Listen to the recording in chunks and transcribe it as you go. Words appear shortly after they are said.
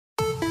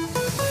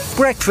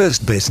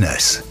Breakfast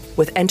Business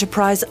with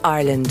Enterprise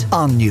Ireland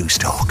on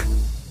Newstalk.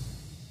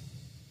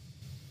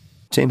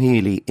 Tim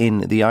Healy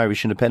in the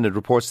Irish Independent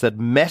reports that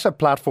Meta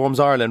Platforms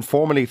Ireland,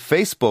 formerly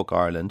Facebook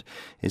Ireland,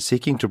 is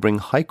seeking to bring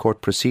High Court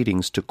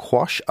proceedings to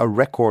quash a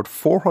record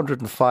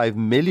 €405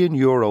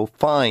 million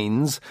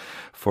fines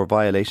for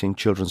violating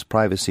children's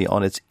privacy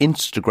on its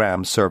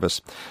Instagram service.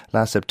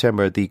 Last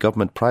September, the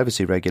government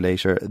privacy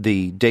regulator,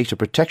 the Data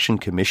Protection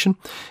Commission,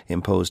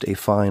 imposed a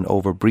fine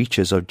over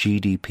breaches of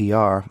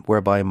GDPR,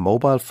 whereby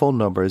mobile phone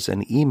numbers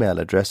and email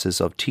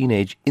addresses of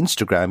teenage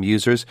Instagram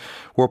users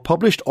were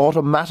published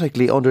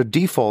automatically under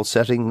default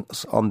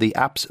settings on the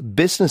app's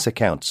business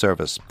account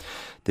service.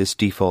 This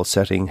default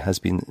setting has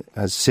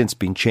since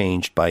been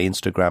changed by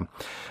Instagram.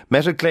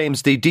 Meta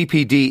claims the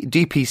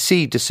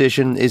DPC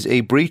decision is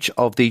a breach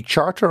of the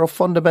Charter of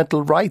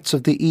Fundamental Rights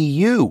of the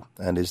EU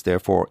and is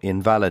therefore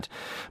invalid.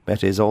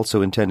 Meta is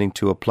also intending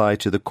to apply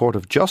to the Court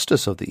of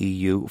Justice of the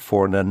EU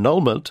for an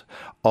annulment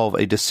of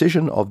a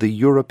decision of the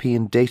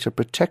European Data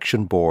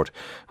Protection Board,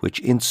 which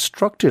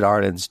instructed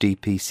Ireland's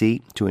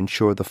DPC to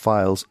ensure the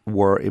fines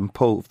were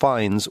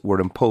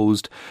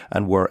imposed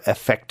and were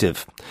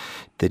effective.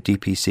 The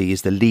DPC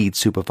is the lead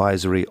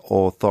supervisory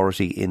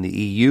authority in the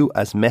EU,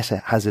 as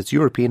Meta has its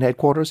European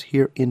headquarters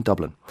here in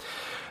Dublin.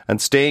 And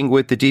staying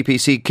with the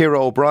DPC,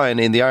 Ciara O'Brien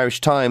in the Irish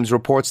Times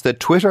reports that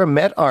Twitter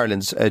met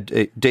Ireland's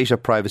data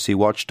privacy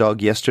watchdog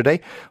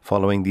yesterday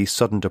following the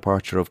sudden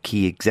departure of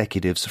key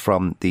executives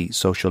from the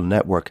social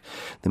network.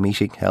 The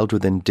meeting, held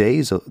within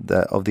days of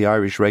the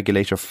Irish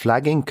regulator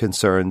flagging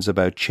concerns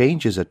about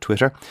changes at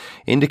Twitter,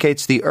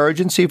 indicates the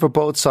urgency for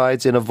both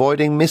sides in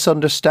avoiding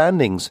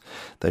misunderstandings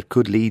that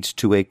could lead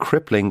to a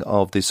crippling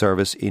of the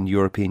service in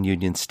European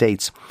Union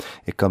states.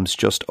 It comes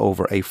just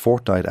over a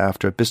fortnight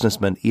after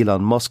businessman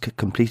Elon Musk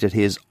completed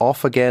his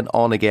off-again,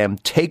 on-again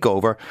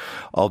takeover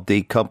of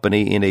the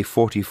company in a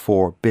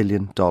 $44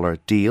 billion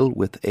deal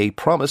with a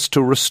promise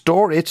to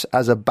restore it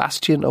as a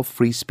bastion of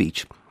free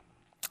speech.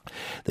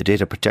 The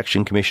Data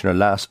Protection Commissioner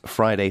last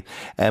Friday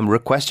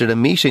requested a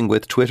meeting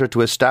with Twitter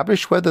to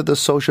establish whether the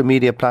social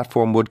media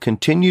platform would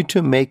continue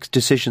to make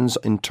decisions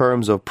in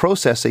terms of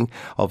processing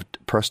of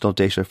personal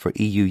data for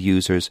EU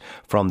users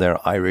from their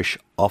Irish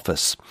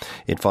office.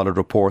 It followed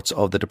reports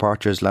of the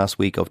departures last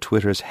week of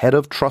Twitter's head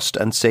of trust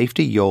and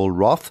safety, Joel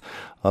Roth,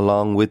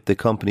 along with the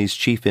company's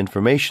Chief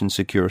Information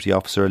Security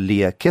Officer,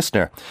 Leah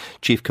Kistner,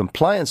 Chief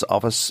Compliance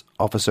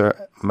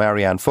Officer,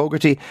 Marianne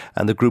Fogarty,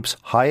 and the group's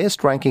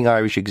highest-ranking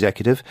Irish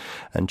executive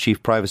and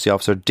Chief Privacy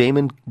Officer,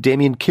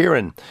 Damien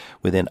Kieran,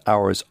 within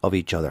hours of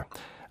each other.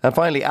 And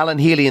finally, Alan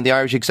Healy in the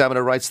Irish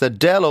Examiner writes that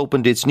Dell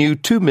opened its new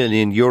 €2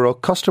 million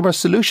Customer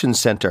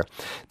Solutions Centre.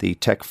 The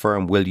tech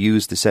firm will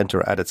use the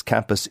centre at its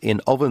campus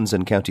in Ovens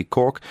in County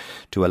Cork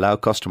to allow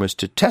customers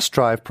to test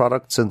drive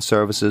products and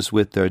services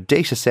with their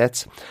data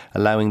sets,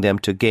 allowing them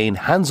to gain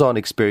hands-on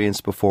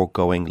experience before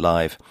going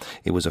live.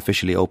 It was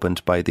officially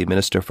opened by the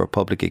Minister for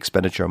Public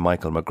Expenditure,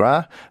 Michael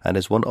McGrath, and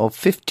is one of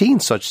 15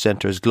 such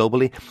centres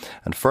globally,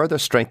 and further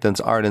strengthens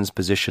Ireland's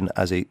position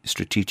as a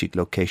strategic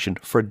location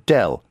for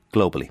Dell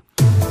globally.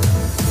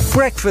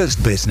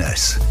 Breakfast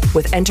Business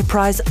with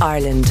Enterprise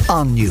Ireland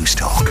on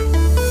Newstalk.